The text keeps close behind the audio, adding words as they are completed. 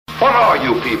What are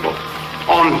you people?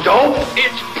 On dope?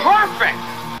 It's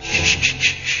perfect!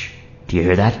 Shh. Do you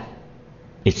hear that?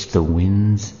 It's the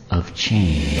winds of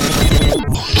change.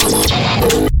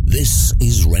 This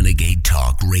is Renegade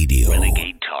Talk Radio.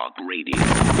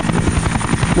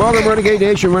 Welcome, Renegade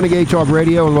Nation, Renegade Talk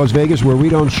Radio in Las Vegas, where we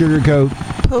don't sugarcoat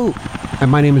poop.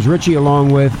 And my name is Richie,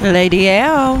 along with Lady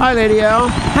L. Hi, Lady L.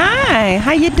 Hi,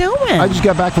 how you doing? I just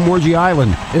got back from Orgy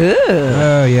Island. Ooh.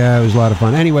 Oh, yeah, it was a lot of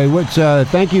fun. Anyway,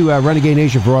 thank you, Renegade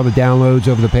Nation, for all the downloads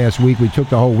over the past week. We took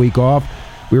the whole week off.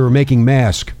 We were making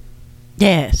masks.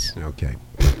 Yes. Okay.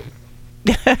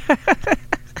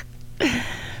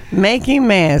 Making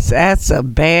masks. That's a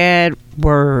bad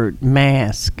word,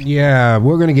 mask. Yeah,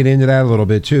 we're going to get into that a little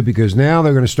bit, too, because now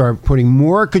they're going to start putting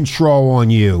more control on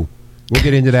you. We'll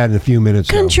get into that in a few minutes.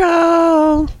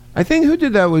 Control. I think who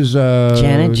did that was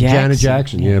Janet Jackson. Janet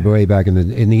Jackson. Yeah, way back in the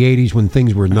 80s when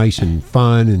things were nice and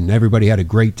fun and everybody had a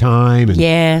great time. And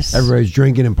yes. Everybody's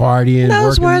drinking and partying.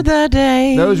 Those were the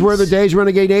days. Those were the days,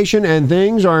 Renegade Nation, and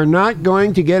things are not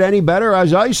going to get any better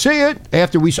as I see it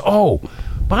after we... Oh,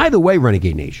 by the way,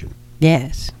 Renegade Nation.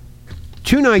 Yes.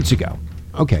 2 nights ago.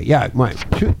 Okay, yeah, right.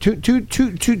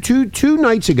 Two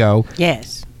nights ago.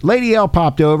 Yes. Lady L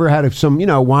popped over, had some,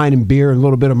 wine and beer and a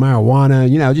little bit of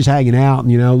marijuana, just hanging out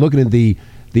and, looking at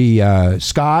the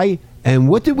sky. And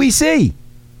what did we see?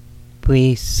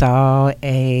 We saw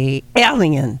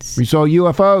aliens. We saw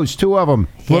UFOs, 2 of them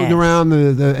floating around.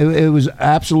 It was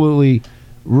absolutely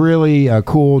really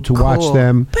cool to watch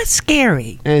them. But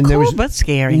scary. And there was but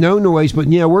scary. No noise, but,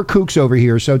 we're kooks over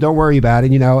here, so don't worry about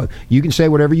it. You can say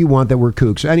whatever you want that we're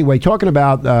kooks. Anyway, talking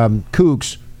about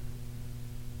kooks.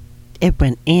 It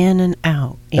went in and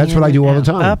out. That's what I do all the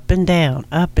time. Up and down,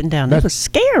 up and down. It was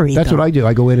scary. That's what I do.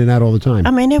 I go in and out all the time.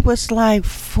 I mean, it was like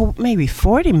maybe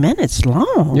 40 minutes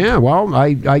long. Yeah, well,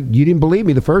 you didn't believe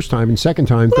me the first time, and second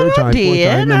time, third time, fourth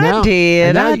time. I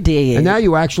did. And now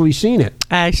you actually seen it.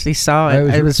 I actually saw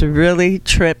it. It was really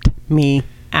tripped me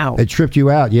out. It tripped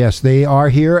you out, yes. They are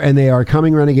here, and they are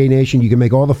coming, Renegade Nation. You can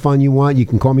make all the fun you want. You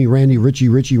can call me Randy, Richie,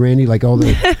 Randy, like all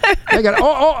the... I got,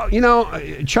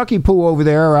 Chucky Poo over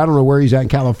there, I don't know where he's at in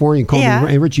California, call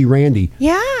me Richie Randy.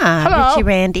 Yeah, hello? Richie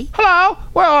Randy. Hello,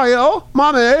 where are you?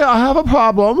 Mommy, I have a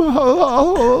problem.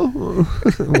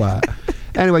 Wow.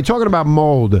 Anyway, talking about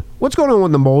mold. What's going on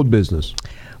with the mold business?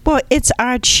 Well, it's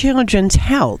Our Children's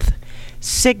Health,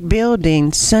 Sick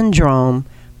Building Syndrome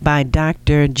by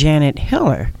Dr. Janet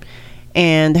Hiller.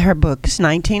 And her book is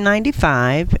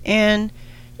 1995. And,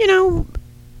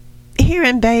 here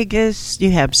in Vegas,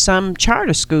 you have some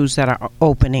charter schools that are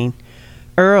opening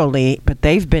early, but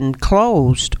they've been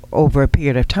closed over a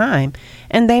period of time,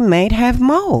 and they may have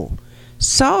mold.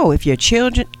 So if your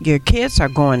kids are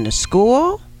going to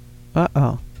school,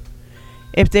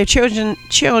 if their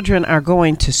children are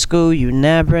going to school, you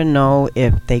never know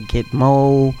if they get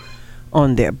mold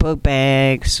on their book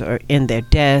bags or in their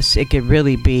desks. It could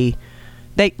really be,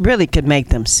 they really could make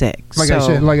them sick. Like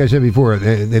I said before,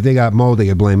 if they got mold, they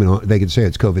could blame it on. They could say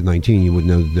it's COVID-19. You would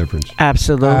know the difference.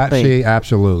 Absolutely.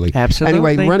 Absolutely. Absolutely.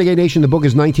 Anyway, Renegade Nation, the book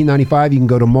is 1995. You can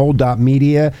go to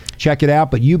mold.media, check it out.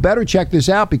 But you better check this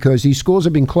out because these schools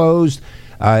have been closed.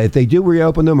 If they do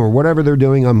reopen them or whatever they're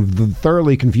doing, I'm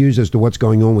thoroughly confused as to what's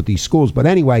going on with these schools. But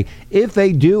anyway, if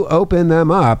they do open them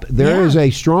up, there is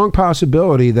a strong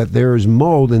possibility that there is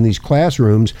mold in these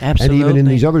classrooms. Absolutely. And even in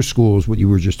these other schools, what you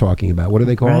were just talking about. What are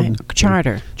they called? Right.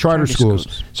 Charter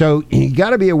schools. So you got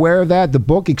to be aware of that. The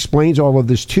book explains all of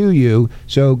this to you.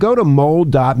 So go to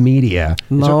mold.media.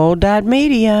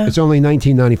 Mold.media. It's only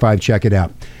 $19.95. Check it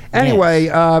out. Anyway,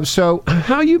 so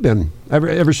how you been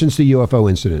ever since the UFO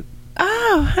incident?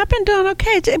 Oh, I've been doing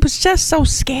okay. It was just so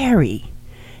scary.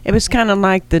 It was kind of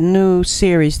like the new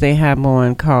series they have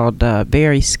on called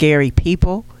Very Scary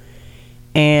People.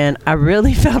 And I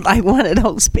really felt like one of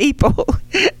those people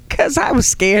because I was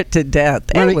scared to death.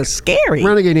 It was scary.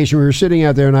 Renegade Nation, we were sitting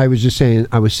out there and I was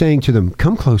saying to them,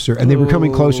 come closer. And they were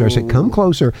coming closer. I said, come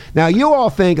closer. Now, you all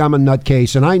think I'm a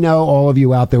nutcase. And I know all of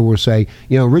you out there will say,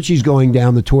 Richie's going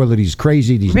down the toilet. He's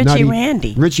crazy. He's nutty.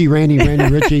 Richie,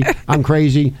 Randy. I'm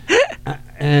crazy.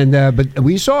 But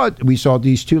we saw it. We saw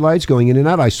these 2 lights going in and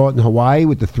out. I saw it in Hawaii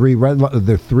with the 3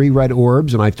 red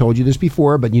orbs, and I've told you this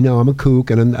before. But I'm a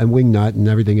kook and a wingnut and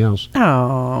everything else.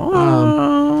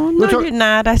 No, you're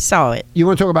not. I saw it. You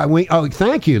want to talk about wing? Oh,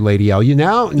 thank you, Lady L.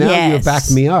 Now yes. you've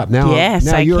backed me up. Now, I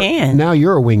can. Now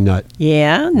you're a wingnut.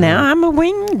 Yeah. Now I'm a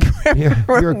wing.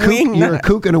 You're a kook. You're a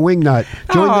kook and a wingnut.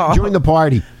 Join the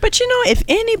party. But if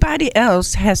anybody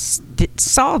else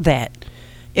saw that.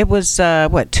 It was,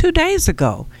 2 days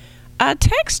ago.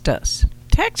 Text us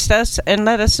and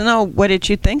let us know what did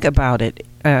you think about it.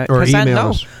 Or email I know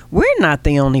us. we're not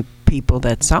the only people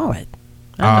that saw it.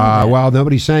 I know that. Well,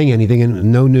 nobody's saying anything, and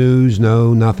no news,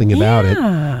 no nothing about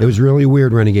Yeah. it. It was really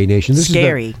weird, Renegade Nation.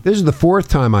 Scary. This is the fourth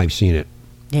time I've seen it.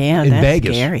 Yeah, in that's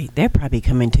Vegas. scary. They're probably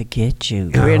coming to get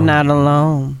you. Oh. We're not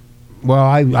alone. Well,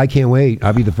 I can't wait.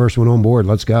 I'll be the first one on board.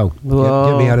 Let's go. Get me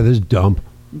Whoa. out of this dump.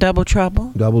 Double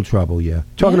trouble? Double trouble, yeah.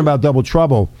 Talking Yeah. about double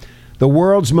trouble, the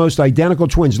world's most identical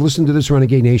twins, listen to this,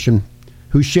 Renegade Nation,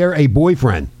 who share a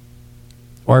boyfriend,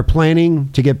 are planning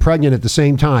to get pregnant at the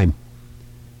same time.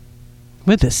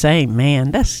 With the same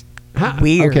man. That's How-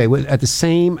 weird. Okay, at the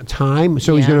same time?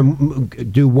 So he's Yeah. going to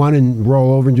do one and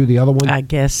roll over and do the other one? I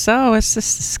guess so. It's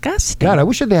just disgusting. God, I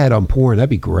wish that they had on porn. That'd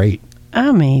be great.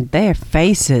 I mean, their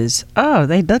faces. Oh,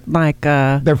 they look like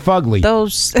They're fugly.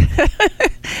 those.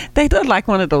 They look like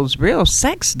one of those real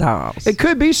sex dolls. It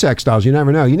could be sex dolls. You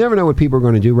never know. You never know what people are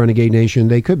going to do, Renegade Nation.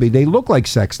 They could be. They look like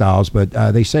sex dolls, but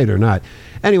they say they're not.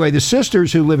 Anyway, the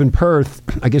sisters who live in Perth,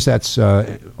 I guess that's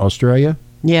Australia?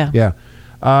 Yeah.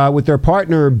 Yeah. With their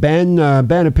partner, Ben.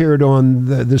 Ben appeared on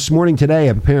this morning today,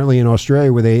 apparently in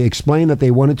Australia, where they explained that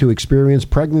they wanted to experience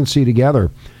pregnancy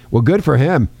together. Well, good for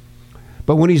him.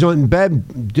 But when he's on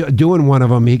bed doing one of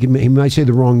them, he might say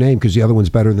the wrong name because the other one's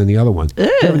better than the other one. Did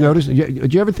you ever notice?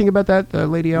 Did you ever think about that,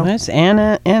 Lady L? Well, it's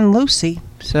Anna and Lucy.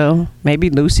 So maybe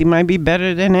Lucy might be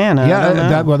better than Anna. I don't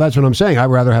know. Well, that's what I'm saying. I'd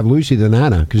rather have Lucy than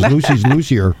Anna because Lucy's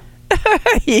Lucier.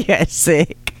 You're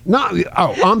sick. No,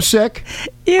 I'm sick.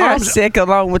 You're sick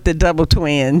along with the double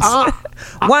twins.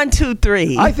 1, 2,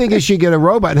 3. I think it should get a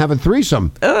robot and have a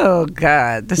threesome. Oh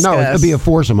God! No, it'd be a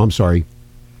foursome. I'm sorry.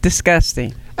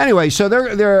 Disgusting. Anyway, so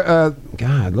they're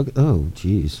God, look. Oh,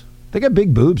 jeez. They got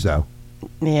big boobs though.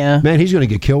 Yeah. Man, he's going to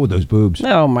get killed with those boobs.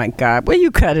 Oh my God! Will you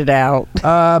cut it out?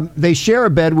 They share a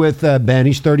bed with Ben.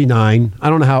 He's 39. I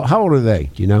don't know how old are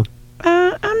they? Do you know?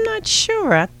 I'm not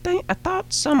sure. I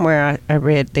thought somewhere I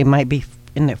read they might be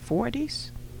in their 40s.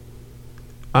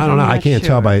 I don't know. I'm I not can't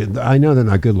tell sure. by. I know they're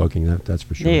not good looking. That's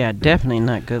for sure. Yeah, definitely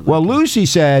not good. Well, looking. Lucy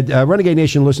said, Renegade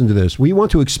Nation, listen to this. We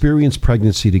want to experience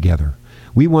pregnancy together.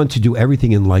 We want to do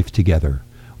everything in life together.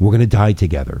 We're going to die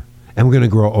together. And we're going to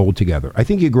grow old together. I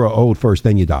think you grow old first,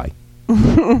 then you die.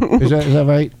 Is that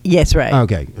right? Yes, right.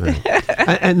 Okay. All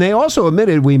right. And they also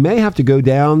admitted we may have to go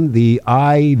down the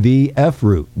IVF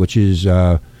route, which is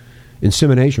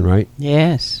insemination, right?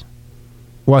 Yes.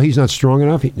 Well, he's not strong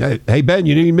enough. Hey, Ben,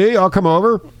 you need me? I'll come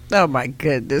over. Oh my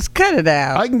goodness! Cut it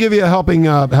out. I can give you a helping.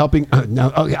 No,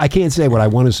 I can't say what I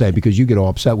want to say because you get all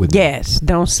upset with me. Yes.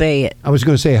 Don't say it. I was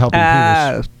going to say a helping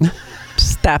penis.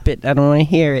 Stop it! I don't want to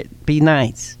hear it. Be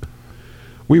nice.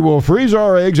 We will freeze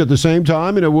our eggs at the same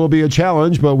time, and it will be a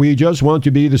challenge. But we just want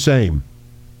to be the same.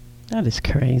 That is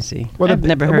crazy. Well, I've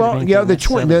never heard. Well, of yeah, anything the that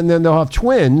twin. silly. Then they'll have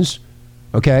twins.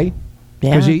 Okay. Yeah.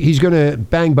 Because he's going to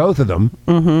bang both of them.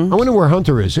 Mm-hmm. I wonder where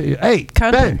Hunter is. Hey,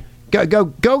 Hunter. Ben,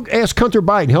 go ask Hunter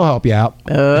Biden. He'll help you out.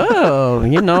 Oh,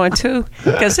 you know it too.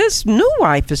 Because his new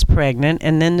wife is pregnant,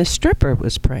 and then the stripper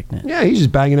was pregnant. Yeah, he's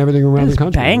just banging everything around the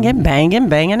country.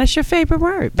 Banging. That's your favorite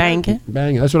word. Banging.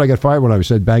 Banging. That's what I got fired when I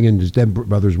said banging his dead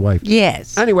brother's wife.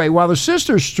 Yes. Anyway, while the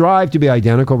sisters strive to be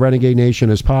identical, Renegade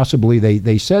Nation, as possibly,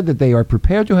 they said that they are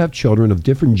prepared to have children of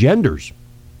different genders.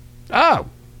 Oh.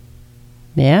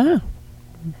 Yeah.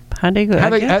 How they go? How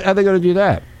they going to do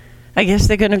that? I guess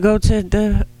they're going to go to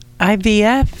the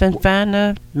IVF and find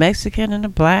a Mexican and a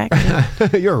black.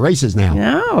 You're a racist now.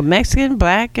 No, Mexican,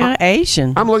 black, and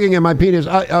Asian. I'm looking at my penis.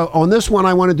 On this one,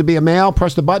 I wanted to be a male.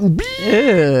 Press the button. Beep.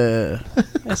 Ew.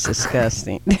 That's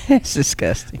disgusting. That's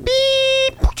disgusting.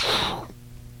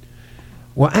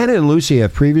 Well, Anna and Lucy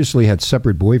have previously had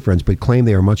separate boyfriends, but claim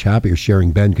they are much happier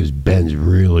sharing Ben because Ben's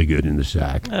really good in the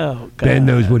sack. Oh, God. Ben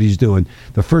knows what he's doing.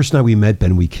 The first night we met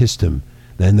Ben, we kissed him.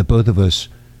 Then the both of us,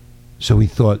 so we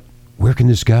thought, where can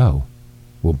this go?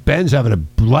 Well, Ben's having a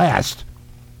blast.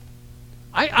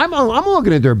 I'm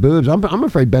looking at their boobs. I'm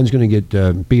afraid Ben's going to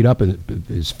get beat up and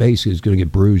his face is going to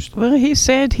get bruised. Well, he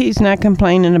said he's not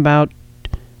complaining about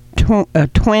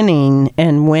twinning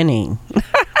and winning.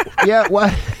 Yeah,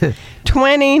 what?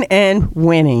 Twinning and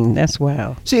winning. That's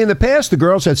wow. See, in the past, the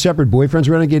girls had separate boyfriends,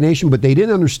 Renegade Nation, but they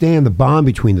didn't understand the bond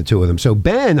between the two of them. So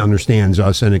Ben understands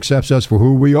us and accepts us for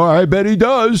who we are. I bet he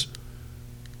does.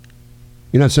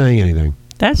 You're not saying anything.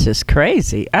 That's just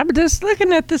crazy. I'm just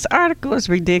looking at this article. It's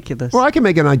ridiculous. Well, I can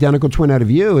make an identical twin out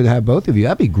of you and have both of you.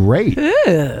 That'd be great.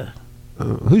 Ugh.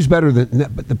 Who's better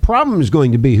than... But the problem is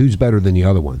going to be who's better than the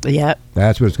other one. Yep.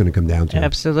 That's what it's going to come down to.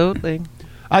 Absolutely.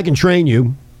 I can train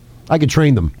you. I can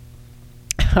train them.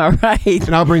 All right.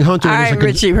 And I'll bring Hunter in All as a right,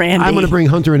 Richie Randy. I'm going to bring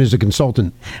Hunter in as a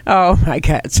consultant. Oh, my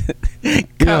God.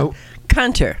 know-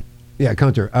 Hunter. Yeah,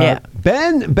 Hunter. Yeah.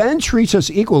 Ben treats us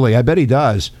equally. I bet he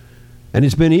does. And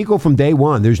it's been equal from day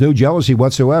one. There's no jealousy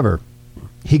whatsoever.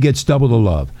 He gets double the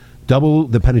love, double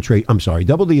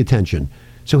the attention.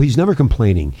 So he's never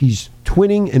complaining. He's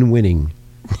twinning and winning.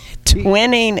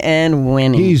 Twinning and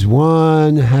winning. He's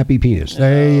one happy penis.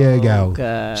 There you go.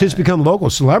 God. Since become local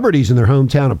celebrities in their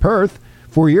hometown of Perth,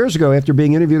 4 years ago, after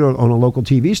being interviewed on a local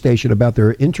TV station about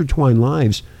their intertwined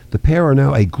lives, the pair are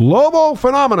now a global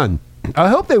phenomenon. I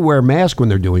hope they wear masks when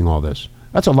they're doing all this.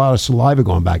 That's a lot of saliva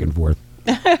going back and forth.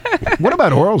 What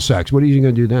about oral sex? What are you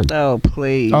going to do then? Oh,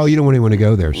 please. Oh, you don't want to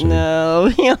go there. So.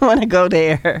 No, you don't want to go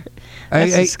there.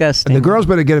 That's disgusting. And the girls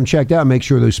better get them checked out and make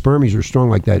sure those spermies are strong,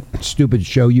 like that stupid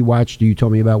show you watched. You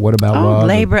told me about. What About Love?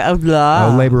 Labor of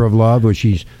Love. Labor of Love,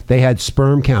 which they had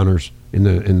sperm counters in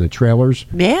the trailers.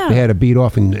 Yeah. They had to beat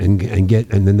off and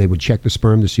then they would check the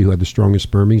sperm to see who had the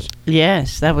strongest spermies.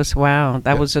 Yes, that was wow.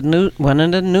 That was one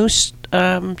of the new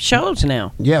shows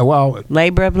now. Yeah, well,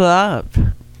 Labor of Love.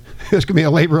 There's gonna be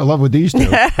a labor of love with these two.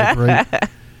 Right?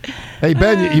 Hey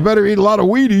Ben, you better eat a lot of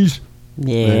Wheaties.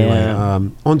 Yeah.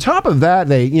 Anyway, on top of that,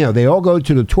 they all go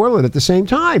to the toilet at the same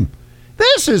time.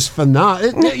 This is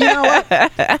phenomenal. You know what?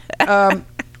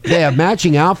 They have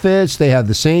matching outfits. They have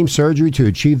the same surgery to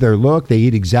achieve their look. They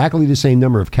eat exactly the same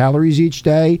number of calories each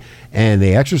day, and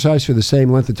they exercise for the same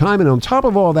length of time. And on top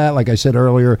of all that, like I said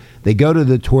earlier, they go to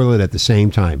the toilet at the same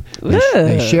time.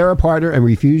 They share a partner and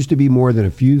refuse to be more than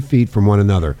a few feet from one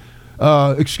another.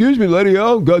 Excuse me, lady,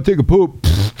 gotta take a poop.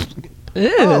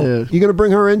 Oh, you gonna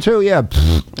bring her in too? Yeah.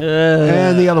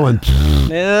 And the other one.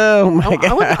 Oh my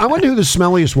God! I wonder who the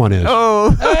smelliest one is.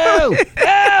 Oh,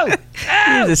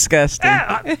 you're disgusting.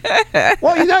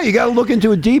 Well, you got to look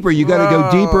into it deeper. You got to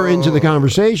go deeper into the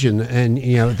conversation, and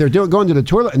if they're going to the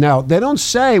toilet now. They don't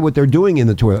say what they're doing in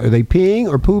the toilet. Are they peeing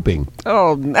or pooping?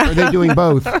 Oh, no. Are they doing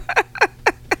both?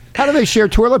 How do they share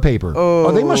toilet paper?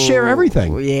 Oh, they must share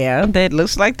everything. Yeah, that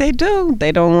looks like they do.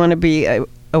 They don't want to be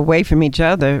away from each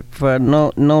other for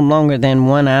no longer than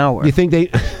 1 hour. You think they?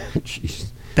 Jeez.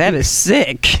 That is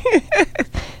sick.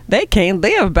 They can't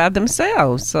live by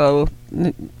themselves. So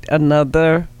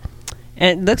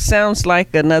and this sounds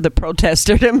like another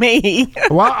protester to me.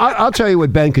 Well, I'll tell you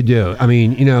what Ben could do. I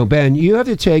mean, Ben, you have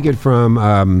to take it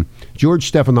from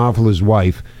George Stephanopoulos'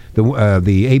 wife, the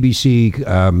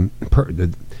ABC,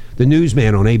 the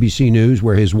newsman on ABC News,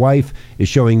 where his wife is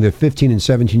showing the 15 and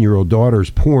 17-year-old daughters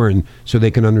porn so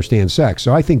they can understand sex.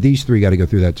 So I think these three got to go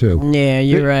through that too. Yeah,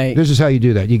 you're right. This is how you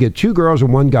do that. You get two girls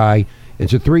and one guy.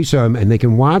 It's a threesome, and they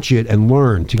can watch it and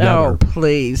learn together. Oh,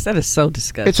 please. That is so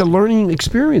disgusting. It's a learning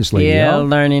experience, lady. Yeah,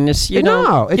 learning. You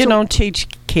don't teach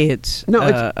kids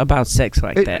about sex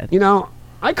like that.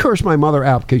 I cursed my mother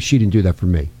out because she didn't do that for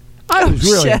me. I was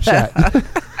really upset.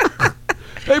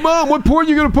 Hey, Mom, what porn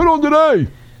you going to put on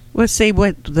today? Well, see,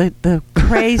 what the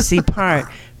crazy part,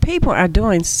 people are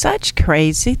doing such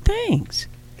crazy things.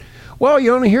 Well,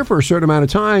 you're only here for a certain amount of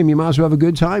time. You might as well have a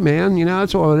good time, man.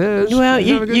 That's all it is. Well,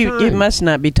 you must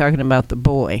not be talking about the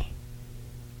boy.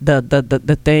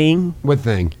 The thing. What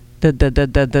thing?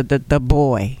 The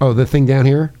boy. Oh, the thing down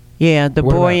here? Yeah, the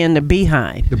What boy about? in the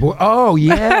beehive. The boy. Oh,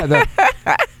 yeah. The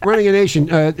Renegade Nation.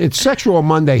 It's Sexual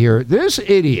Monday here. This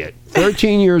idiot,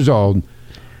 13 years old,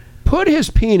 put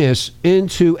his penis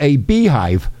into a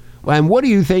beehive. And what do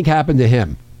you think happened to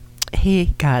him?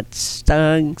 He got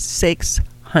stung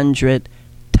 600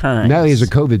 times. Now he has a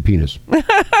COVID penis.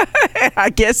 I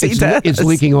guess he does. It's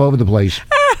leaking all over the place.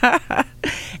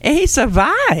 And he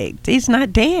survived. He's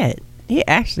not dead. He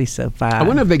actually survived. I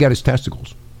wonder if they got his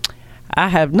testicles. I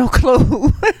have no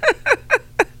clue.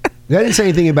 They didn't say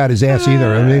anything about his ass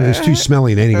either. I mean, it's too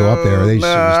smelly. They didn't go up there. They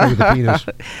stayed with the penis.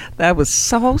 That was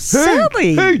so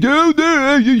silly. Hey, dude,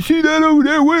 you see that over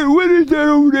there? What is that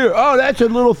over there? Oh, that's a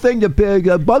little thing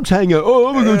that bugs hang out. Oh,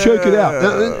 I'm going to go check it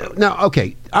out. Now,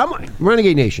 okay, I'm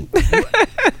Renegade Nation.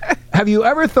 Have you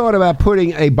ever thought about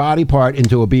putting a body part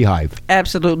into a beehive?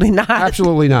 Absolutely not.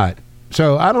 Absolutely not.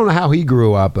 So I don't know how he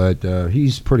grew up, but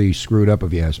he's pretty screwed up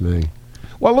if you ask me.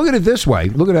 Well, look at it this way.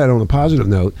 Look at that on a positive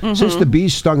note. Mm-hmm. Since the bee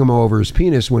stung him over his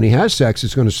penis, when he has sex,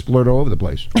 it's going to splurt all over the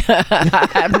place. I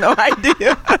have no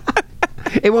idea.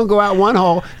 It won't go out one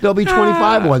hole. There'll be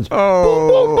 25 ones. Boom,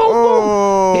 boom, boom,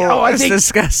 boom. That's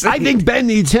disgusting. I think Ben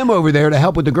needs him over there to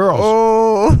help with the girls.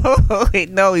 Oh,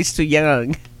 no, he's too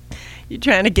young. You're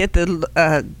trying to get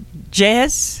the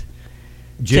Giselle?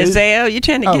 You're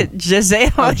trying to get Giselle?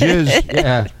 Oh, Jizz,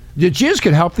 yeah. The Jizz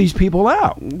could help these people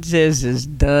out. Jizz is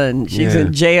done. She's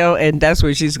in jail, and that's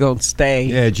where she's going to stay.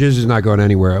 Yeah, Jizz is not going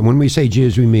anywhere. When we say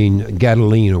Jizz, we mean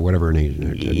Gadaline or whatever her name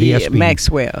is. Yeah,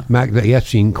 Maxwell. The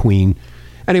Epstein Queen.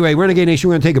 Anyway, Renegade Nation,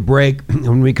 we're going to take a break.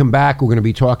 When we come back, we're going to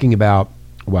be talking about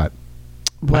what?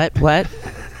 What?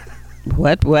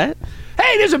 What?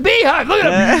 Hey, there's a beehive. Look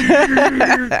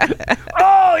at it.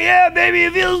 Oh, yeah, baby.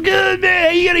 It feels good,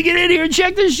 man. You got to get in here and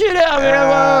check this shit out, man.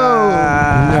 Whoa.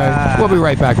 All right, we'll be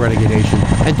right back, Renegade Nation.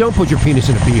 And don't put your penis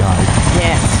in a beehive.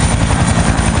 Yes.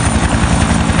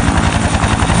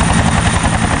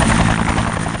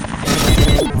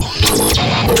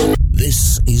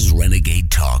 This is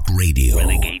Renegade Talk Radio.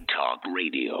 Renegade Talk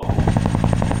Radio.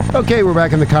 Okay, we're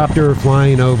back in the copter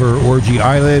flying over Orgy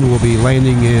Island. We'll be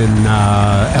landing in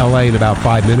L.A. in about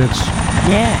 5 minutes.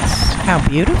 Yes. How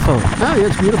beautiful. Oh, yeah,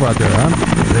 it's beautiful out there,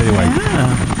 huh? Anyway,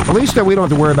 Yeah. at least we don't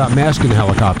have to worry about masking the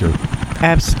helicopter.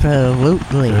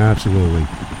 Absolutely. Absolutely.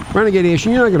 Renegade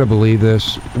Nation, you're not going to believe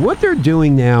this. What they're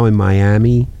doing now in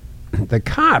Miami, the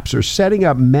cops are setting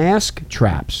up mask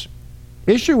traps,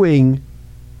 issuing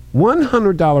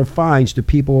 $100 fines to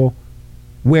people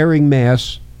wearing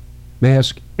masks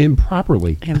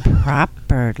improperly.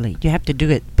 Improperly. You have to do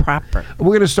it proper. We're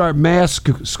going to start mask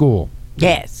school.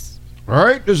 Yes. All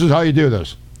right, this is how you do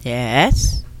this.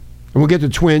 Yes. And we'll get the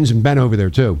twins and Ben over there,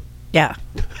 too. Yeah.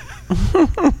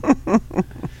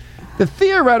 The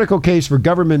theoretical case for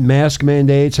government mask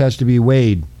mandates has to be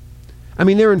weighed. I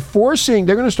mean, they're going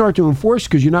to start to enforce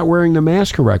because you're not wearing the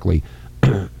mask correctly.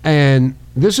 And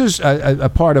this is a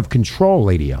part of control,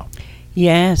 Lady L.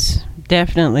 Yes,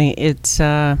 definitely. It's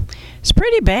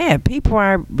pretty bad. People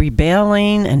are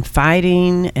rebelling and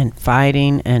fighting and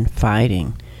fighting and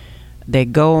fighting. They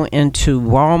go into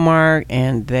Walmart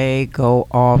and they go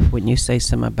off when you say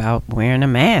something about wearing a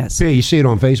mask. Yeah, you see it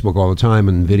on Facebook all the time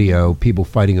in video, people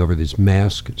fighting over this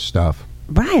mask stuff.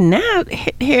 Right now,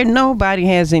 here nobody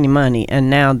has any money, and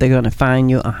now they're going to fine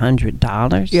you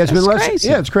 $100. Yeah, Crazy.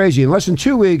 Yeah, it's crazy. In less than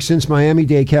 2 weeks since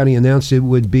Miami-Dade County announced it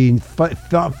would be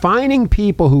fining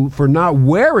people for not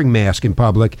wearing masks in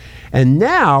public, and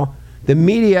now the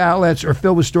media outlets are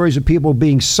filled with stories of people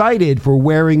being cited for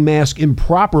wearing masks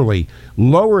improperly,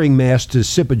 lowering masks to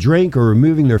sip a drink, or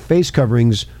removing their face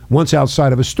coverings once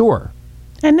outside of a store.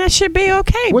 And that should be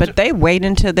okay, but they wait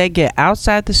until they get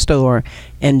outside the store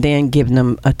and then give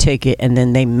them a ticket, and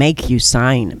then they make you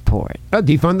sign for it.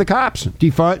 Defund the cops.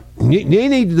 Defund. They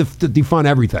need to defund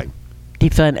everything.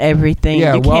 Defund everything.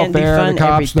 Yeah, you can't welfare, defund the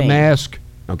cops, everything. the mask.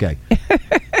 Okay.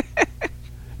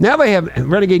 Now they have,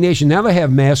 Renegade Nation, now they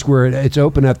have masks where it's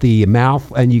open at the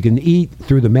mouth and you can eat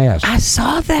through the mask. I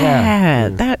saw that. Yeah.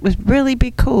 That would really be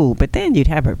cool, but then you'd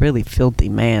have a really filthy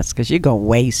mask because you're going to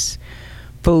waste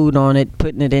food on it,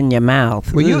 putting it in your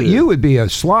mouth. Well, Ugh. you would be a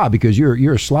slob because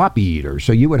you're a sloppy eater,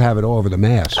 so you would have it all over the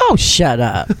mask. Oh, shut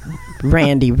up,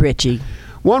 Randy Ritchie.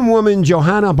 One woman,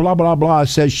 Johanna blah, blah, blah,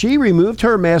 says she removed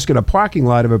her mask in a parking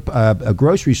lot of a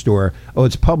grocery store. Oh,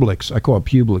 it's Publix. I call it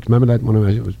Publix. Remember that one?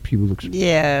 It was Publix.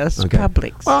 Yes, Okay.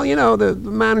 Publix. Well, you know, the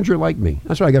manager liked me.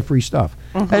 That's why I got free stuff.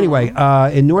 Anyway,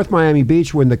 in North Miami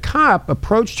Beach, when the cop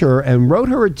approached her and wrote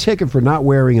her a ticket for not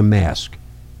wearing a mask.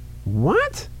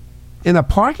 What? In a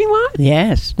parking lot?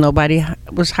 Yes, nobody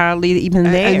was hardly even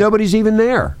there. And nobody's even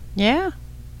there. Yeah.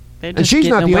 They're And just she's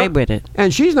getting not the away with it.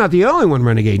 And she's not the only one,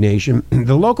 Renegade Nation.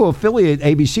 The local affiliate,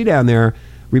 ABC down there,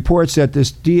 reports that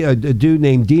this dude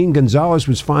named Dean Gonzalez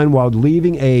was fined while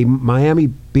leaving a Miami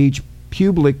Beach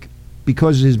Publix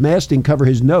because his mask didn't cover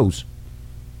his nose.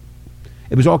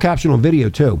 It was all captioned on video,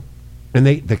 too. And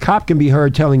the cop can be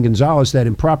heard telling Gonzalez that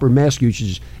improper mask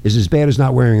usage is as bad as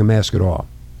not wearing a mask at all.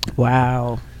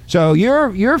 Wow. So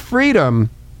your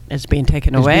freedom It's being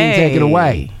taken is away. being taken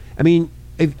away. I mean,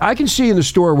 if I can see in the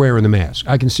store wearing the mask.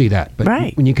 I can see that. But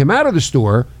Right. when you come out of the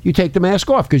store, you take the mask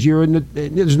off because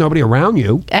there's nobody around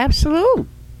you. Absolute.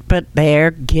 But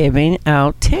they're giving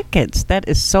out tickets. That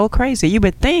is so crazy. You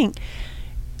would think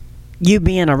you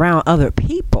being around other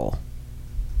people,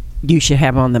 you should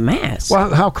have on the mask.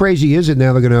 Well, how crazy is it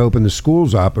now they're going to open the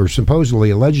schools up, or supposedly,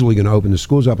 allegedly going to open the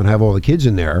schools up and have all the kids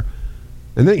in there,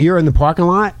 and then you're in the parking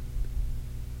lot?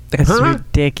 That's Huh?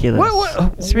 ridiculous.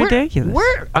 It's ridiculous.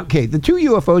 Okay, the two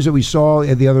UFOs that we saw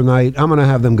the other night, I'm going to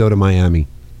have them go to Miami.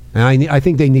 And I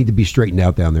think they need to be straightened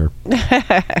out down there.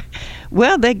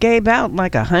 Well, they gave out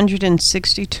like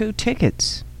 162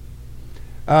 tickets.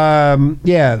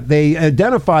 Yeah, they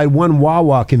identified one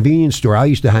Wawa convenience store. I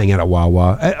used to hang out at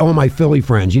Wawa. All my Philly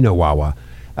friends, you know Wawa.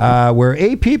 Where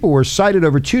 8 people were cited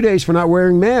over 2 days for not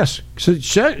wearing masks,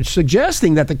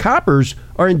 suggesting that the coppers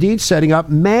are indeed setting up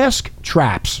mask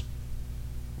traps.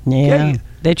 Yeah. Okay.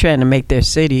 They're trying to make their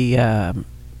city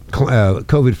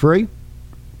COVID-free.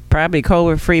 probably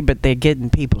COVID-free, but they're getting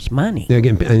people's money. They're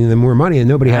getting more money,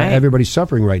 and Right. everybody's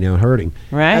suffering right now, hurting.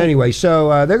 Right. Anyway,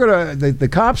 so the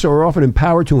cops are often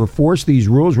empowered to enforce these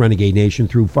rules, Renegade Nation,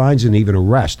 through fines and even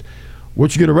arrest.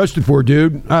 What you get arrested for,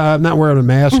 dude? I'm not wearing a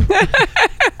mask.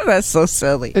 That's so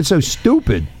silly. It's so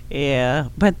stupid. Yeah,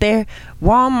 but they're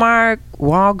Walmart,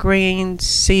 Walgreens,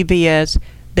 CVS,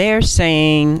 they're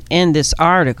saying in this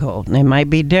article, and it might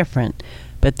be different,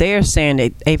 but they're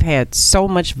saying they've had so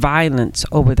much violence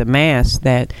over the mask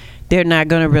that they're not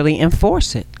going to really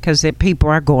enforce it because people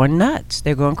are going nuts.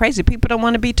 They're going crazy. People don't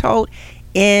want to be told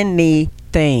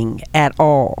anything at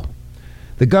all.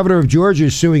 The governor of Georgia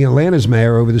is suing Atlanta's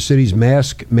mayor over the city's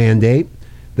mask mandate.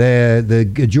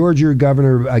 The Georgia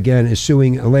governor, again, is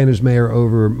suing Atlanta's mayor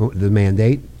over the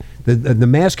mandate. The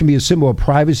mask can be a symbol of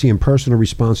privacy and personal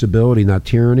responsibility, not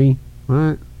tyranny.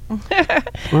 What?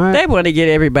 What? They want to get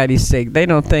everybody sick. They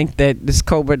don't think that this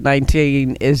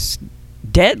COVID-19 is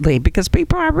deadly because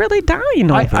people are really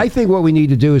dying over it. I think what we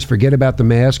need to do is forget about the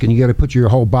mask, and you got to put your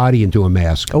whole body into a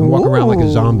mask and walk around like a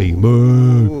zombie.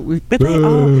 But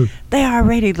they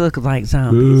already look like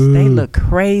zombies. They look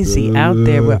crazy out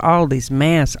there with all these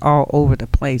masks all over the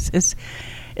place.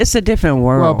 It's a different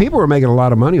world. Well, people are making a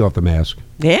lot of money off the mask.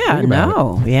 Yeah, I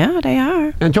know. Yeah, they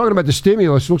are. And talking about the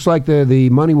stimulus, looks like the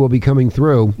money will be coming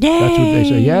through. Yay. That's what they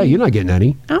say. Yeah, you're not getting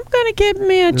any. I'm going to give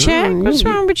me a check. What's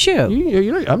wrong with you?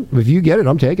 If you get it,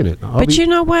 I'm taking it. But you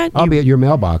know what? I'll be at your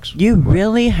mailbox. You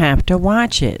really have to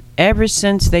watch it. Ever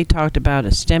since they talked about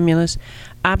a stimulus,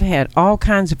 I've had all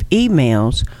kinds of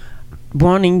emails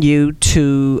wanting you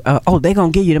to, they're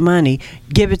going to give you the money.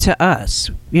 Give it to us,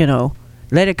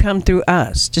 Let it come through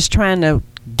us. Just trying to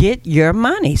get your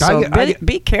money. So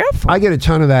be careful. I get a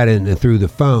ton of that through the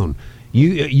phone.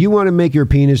 You want to make your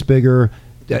penis bigger.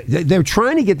 They're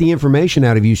trying to get the information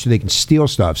out of you so they can steal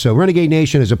stuff. So Renegade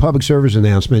Nation, as a public service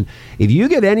announcement, if you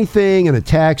get anything in a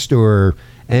text or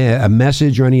a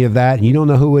message or any of that and you don't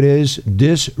know who it is,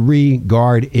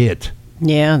 disregard it.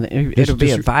 Yeah, it'll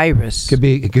be a virus.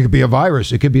 It could be a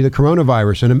virus. It could be the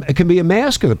coronavirus, and it could be a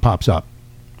mask that pops up.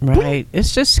 Right.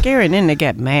 It's just scary. And then they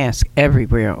got masks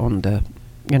everywhere on the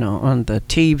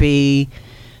TV.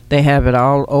 They have it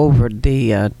all over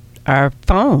our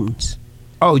phones.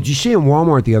 Oh, did you see in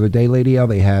Walmart the other day, Lady L?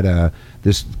 They had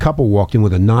this couple walked in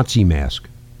with a Nazi mask.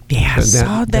 Yeah, I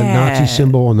saw that. The Nazi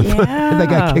symbol on the front. And they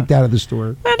got kicked out of the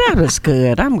store. Well, that was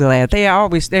good. I'm glad.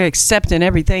 They're accepting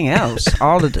everything else.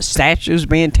 All of the statues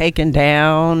being taken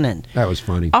down. And that was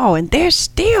funny. Oh, and they're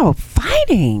still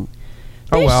fighting.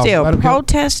 They're still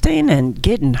protesting and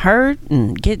getting hurt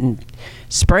and getting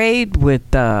sprayed with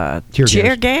tear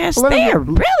gas. They're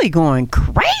really going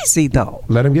crazy, though.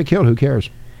 Let them get killed. Who cares?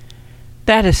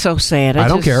 That is so sad. I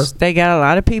don't care. They got a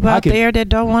lot of people out there that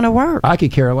don't want to work. I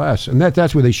could care less, and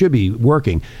that's where they should be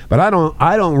working. But I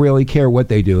don't really care what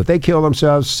they do. If they kill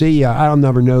themselves, see ya. I'll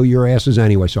never know your asses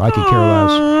anyway, so I could care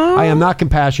less. I am not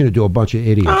compassionate to a bunch of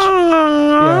idiots.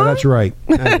 Yeah, that's right.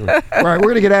 Anyway. All right, we're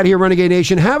going to get out of here, Renegade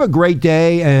Nation. Have a great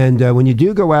day, and when you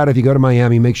do go out, if you go to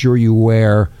Miami, make sure you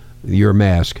wear your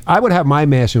mask. I would have my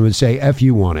mask and would say F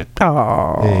you on it.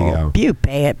 Oh, there you go. You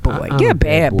bad boy. You're a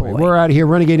bad boy. We're out of here.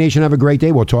 Renegade Nation, have a great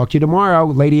day. We'll talk to you tomorrow.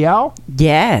 Lady Al?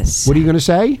 Yes. What are you going to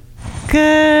say?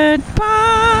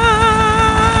 Goodbye.